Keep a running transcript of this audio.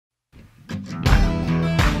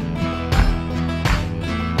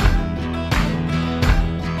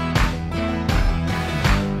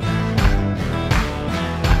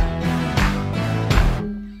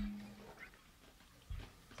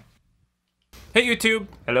Hey YouTube!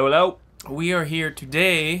 Hello, hello. We are here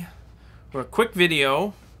today for a quick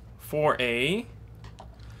video for a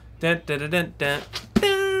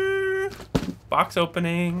box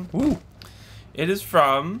opening. Ooh. It is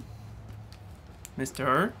from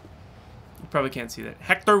Mr. You probably can't see that.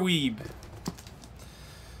 Hekthor Wiebe.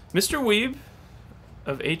 Mr. Wiebe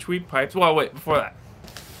of H. Wiebe Pipes. Well, wait, before that.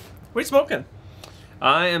 What are you smoking?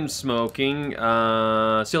 I am smoking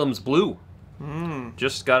Salem's Blue.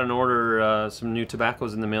 Just got an order, some new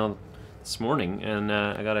tobaccos in the mail this morning, and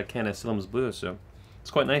I got a can of Salem's Blue, so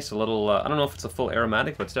it's quite nice. A little, I don't know if it's a full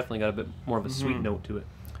aromatic, but it's definitely got a bit more of a sweet note to it.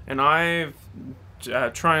 And I've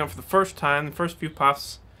trying it for the first time. The first few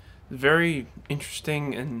puffs, very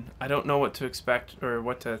interesting, and I don't know what to expect or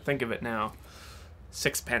what to think of it now.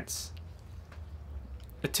 6 pence.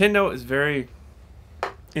 The tin note is very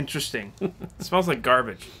interesting. It smells like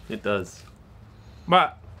garbage. It does.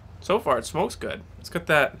 But so far it smokes good. It's got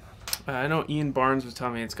that, I know Ian Barnes was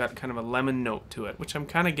telling me it's got kind of a lemon note to it, which I'm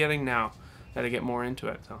kind of getting now that I get more into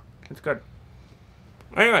it. So it's good.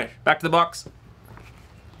 Anyway, Back to the box.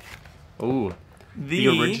 Ooh, the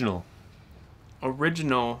original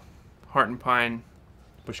Hart and Pine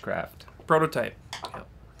Bushcraft prototype. Yep.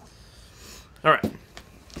 All right.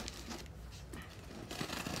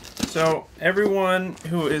 So everyone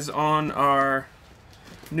who is on our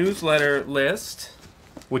newsletter list,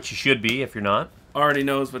 which you should be if you're not, already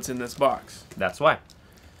knows what's in this box. That's why.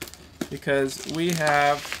 Because we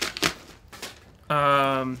have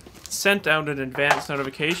sent out an advance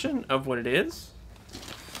notification of what it is,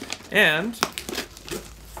 and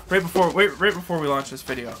right before we launch this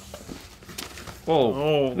video, Whoa!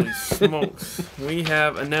 Holy smokes! We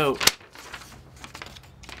have a note.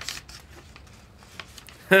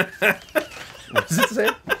 What does it say?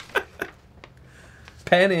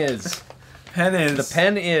 Pen is. Pen is. The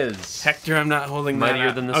pen is. Hector, I'm not holding that mightier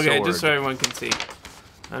up. than the okay, sword. just so everyone can see.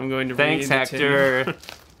 I'm going to Thanks, read the Hector. tin.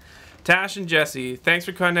 Tash and Jesse, thanks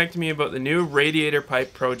for contacting me about the new Radiator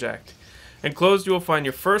pipe project. Enclosed, you will find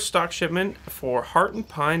your first stock shipment for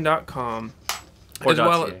heartandpine.com. Or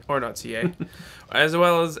 .ca. As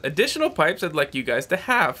well as additional pipes I'd like you guys to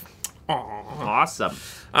have. Aww. Awesome.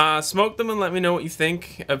 Smoke them and let me know what you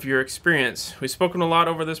think of your experience. We've spoken a lot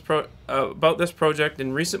over this about this project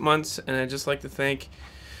in recent months, and I'd just like to thank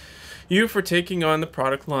you for taking on the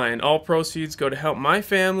product line. All proceeds go to help my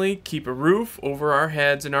family keep a roof over our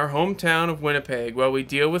heads in our hometown of Winnipeg while we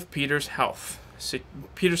deal with Peter's health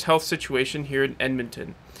situation here in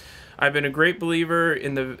Edmonton. I've been a great believer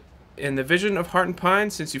in the vision of Hart and Pine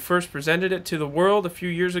since you first presented it to the world a few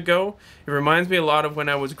years ago. It reminds me a lot of when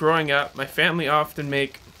I was growing up. My family often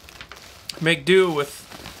make do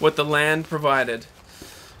with what the land provided.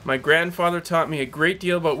 My grandfather taught me a great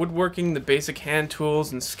deal about woodworking, the basic hand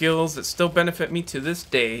tools and skills that still benefit me to this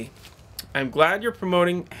day. I'm glad you're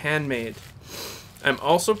promoting handmade. I'm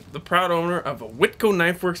also the proud owner of a Whitco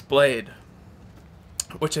Knifeworks blade,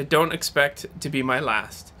 which I don't expect to be my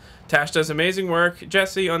last. Tash does amazing work.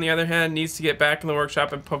 Jesse, on the other hand, needs to get back in the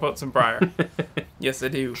workshop and pump out some briar. Yes, I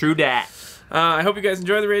do. True dat. I hope you guys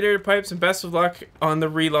enjoy the Radiator pipes and best of luck on the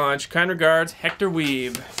relaunch. Kind regards, Hekthor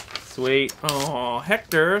Wiebe. Sweet. Oh,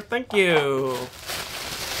 Hector, thank you.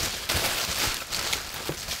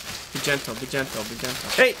 Be gentle, be gentle, be gentle.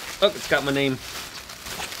 Hey, look, it's got my name.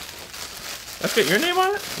 That's got your name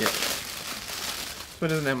on it? Yeah. What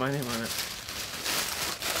doesn't have my name on it?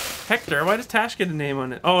 Hector, why does Tash get a name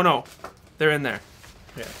on it? Oh no, they're in there.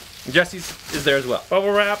 Yeah. Jesse's is there as well.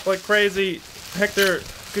 Bubble wrap like crazy. Hector,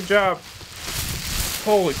 good job.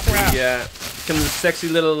 Holy crap. Yeah. Comes a sexy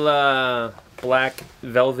little black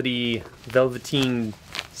velveteen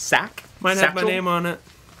sack. Might have my name on it.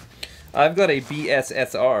 I've got a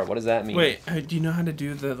BSSR. What does that mean? Wait, do you know how to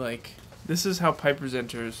do the, like, this is how pipe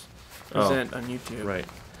presenters present on YouTube. Right.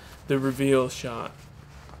 The reveal shot.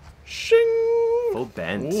 Shing! Full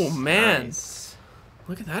bent. Oh, man. Nice.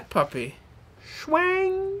 Look at that puppy.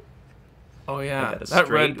 Schwang. Oh, yeah. That That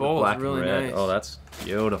red bowl is really nice. Oh, that's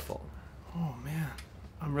beautiful. Oh, man.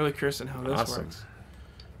 I'm really curious on how this works.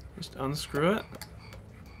 Just unscrew it.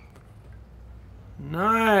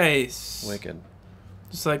 Nice. Wicked.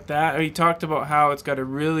 Just like that. He talked about how it's got a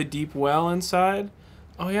really deep well inside.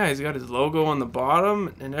 Oh, yeah. He's got his logo on the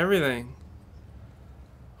bottom and everything.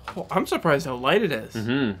 Oh, I'm surprised how light it is.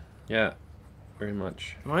 Mm-hmm. Yeah. Very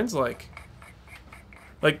much. Mine's like,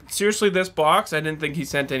 seriously, this box, I didn't think he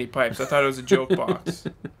sent any pipes. I thought it was a joke box.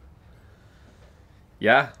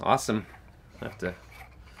 Yeah, awesome. I have to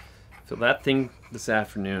fill that thing this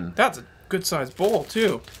afternoon. That's a good sized bowl,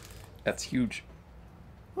 too. That's huge.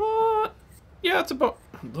 Yeah, it's about,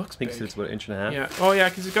 it looks I think big. it's about 1.5 inches. Yeah. Oh, yeah,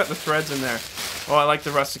 because it's got the threads in there. Oh, I like the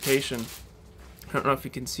rustication. I don't know if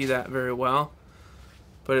you can see that very well,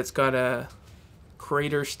 but it's got a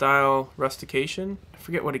crater style rustication. I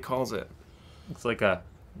forget what he calls it. Looks like a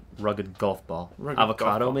rugged golf ball. Rugged Avocado,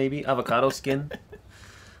 golf ball. maybe? Avocado skin?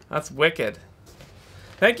 That's wicked.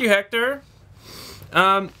 Thank you, Hekthor.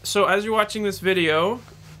 So as you're watching this video,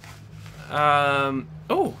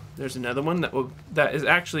 oh, there's another one that is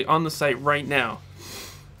actually on the site right now.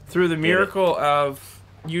 Through the miracle of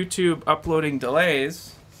YouTube uploading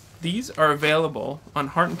delays, these are available on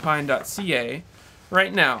heartandpine.ca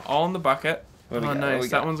right now, all in the bucket. Oh,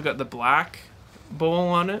 nice. That one's got the black bowl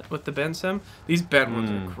on it with the bent stem. These bent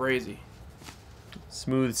ones are crazy.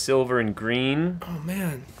 Smooth silver and green. Oh,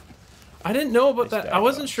 man. I didn't know about that. I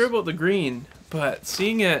wasn't sure about the green, but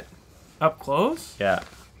seeing it up close, yeah,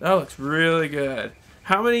 that looks really good.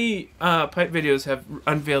 How many pipe videos have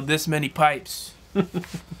unveiled this many pipes?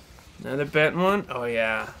 Another bent one. Oh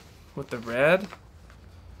yeah, with the red.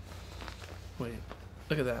 Wait,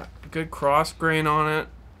 look at that. Good cross grain on it.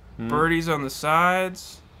 Birdies on the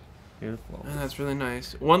sides. Beautiful. And that's really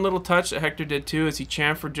nice. One little touch that Hekthor did too is he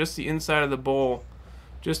chamfered just the inside of the bowl,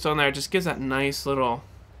 just on there. Just gives that nice little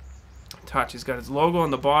touch. He's got his logo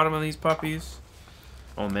on the bottom of these puppies.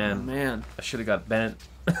 Oh man. Oh man. I should have got bent.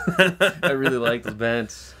 I really like those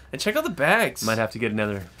bents. And check out the bags. Might have to get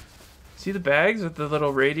another. See the bags with the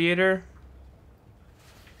little Radiator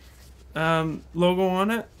logo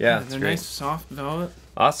on it? Yeah, they're nice soft velvet.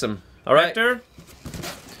 Awesome. All right. Hekthor,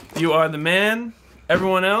 you are the man.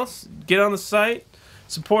 Everyone else, get on the site,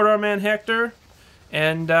 support our man Hekthor,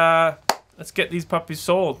 and let's get these puppies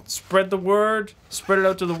sold. Spread the word, spread it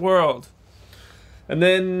out to the world. And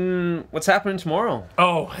then, what's happening tomorrow?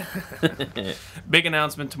 Oh, big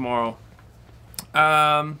announcement tomorrow.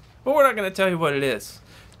 But we're not going to tell you what it is.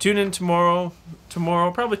 Tune in tomorrow,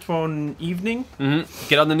 probably tomorrow evening.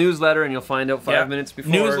 Get on the newsletter and you'll find out 5 minutes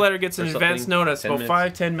before. Newsletter gets an advance notice. About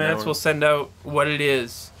 5-10 minutes, we'll send out what it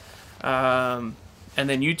is. And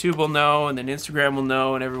then YouTube will know, and then Instagram will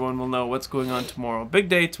know, and everyone will know what's going on tomorrow. Big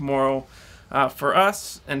day tomorrow for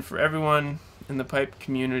us and for everyone in the pipe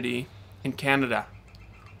community in Canada.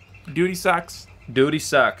 Duty sucks. Duty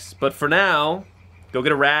sucks. But for now, go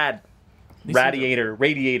get a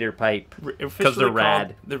Radiator pipe. Because they're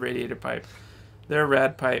rad. The Radiator pipe. They're a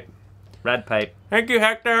rad pipe. Rad pipe. Thank you,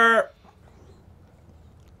 Hekthor.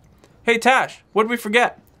 Hey, Tash, what did we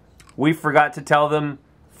forget? We forgot to tell them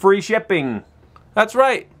free shipping. That's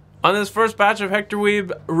right. On this first batch of Hekthor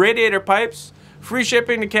Wiebe Radiator pipes, free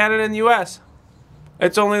shipping to Canada and the US.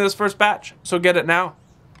 It's only this first batch, so get it now.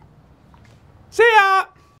 See ya!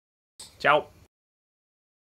 Ciao.